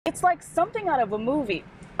It's like something out of a movie.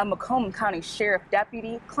 A Macomb County Sheriff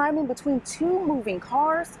deputy climbing between two moving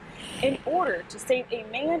cars in order to save a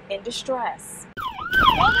man in distress.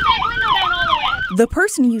 Roll the back window down all the way. The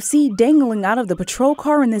person you see dangling out of the patrol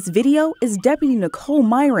car in this video is Deputy Nicole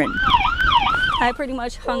Myron. I pretty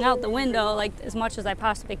much hung out the window like as much as I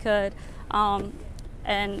possibly could,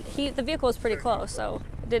 and the vehicle was pretty close, so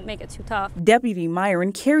it didn't make it too tough. Deputy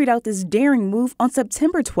Myron carried out this daring move on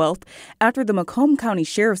September 12th after the Macomb County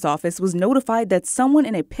Sheriff's Office was notified that someone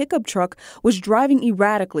in a pickup truck was driving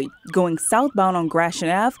erratically, going southbound on Gratiot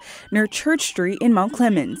Ave near Church Street in Mount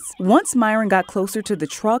Clemens. Once Myron got closer to the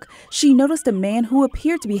truck, she noticed a man who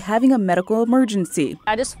appeared to be having a medical emergency.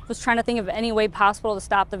 I just was trying to think of any way possible to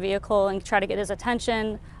stop the vehicle and try to get his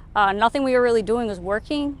attention. Nothing we were really doing was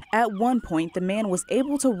working. At one point, the man was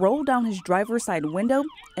able to roll down his driver's side window,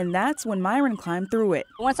 and that's when Myron climbed through it.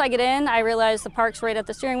 Once I get in, I realized the park's right at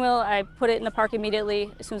the steering wheel. I put it in the park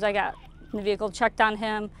immediately as soon as I got in the vehicle, checked on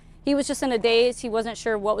him. He was just in a daze. He wasn't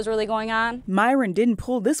sure what was really going on. Myron didn't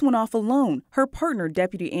pull this one off alone. Her partner,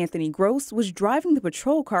 Deputy Anthony Gross, was driving the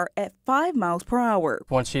patrol car at 5 miles per hour.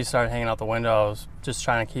 Once she started hanging out the window, I was just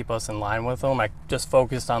trying to keep us in line with him. I just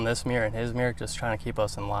focused on this mirror and his mirror, just trying to keep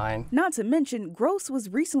us in line. Not to mention, Gross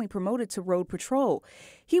was recently promoted to road patrol.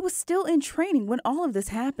 He was still in training when all of this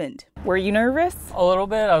happened. Were you nervous? A little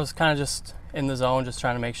bit. I was kind of just in the zone, just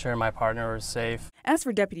trying to make sure my partner was safe. As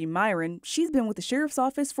for Deputy Myron, she's been with the sheriff's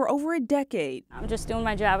office for over a decade. I'm just doing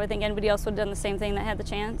my job. I think anybody else would have done the same thing that had the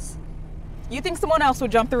chance. You think someone else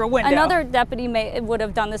would jump through a window? Another deputy would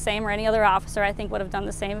have done the same, or any other officer I think would have done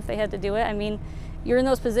the same if they had to do it. I mean, you're in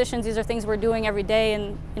those positions. These are things we're doing every day,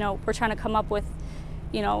 and we're trying to come up with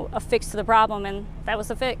a fix to the problem, and that was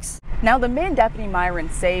the fix. Now, the man Deputy Myron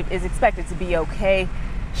saved is expected to be okay.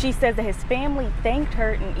 She says that his family thanked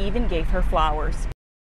her and even gave her flowers.